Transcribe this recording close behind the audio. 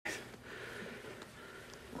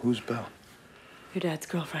Who's Belle? Your dad's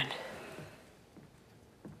girlfriend.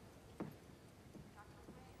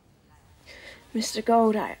 Mr.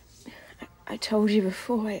 Gold, I told you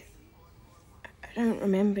before, I don't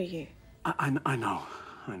remember you. I know.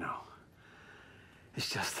 It's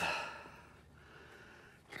just...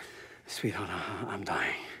 Sweetheart, I'm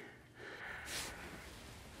dying.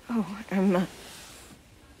 Oh, I'm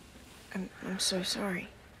so sorry.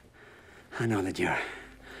 I know that you're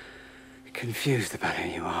confused about who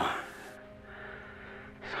you are.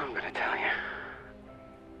 So I'm gonna tell you.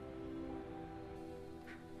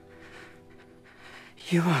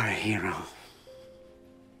 You are a hero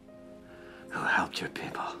who helped your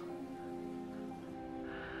people.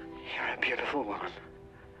 You're a beautiful woman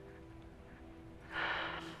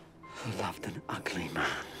who loved an ugly man.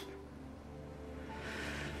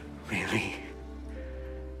 Really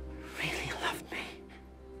loved me.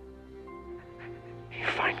 You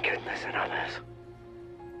find goodness in others.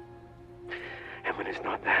 And when it's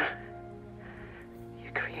not there, you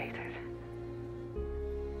create it.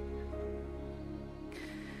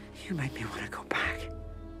 You make me want to go back.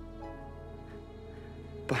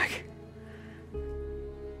 Back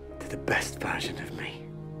to the best version of me.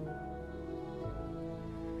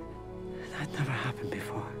 That never happened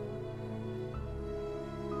before.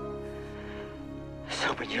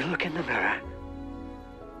 So when you look in the mirror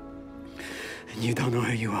and you don't know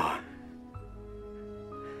who you are,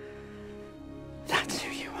 that's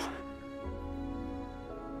who you are.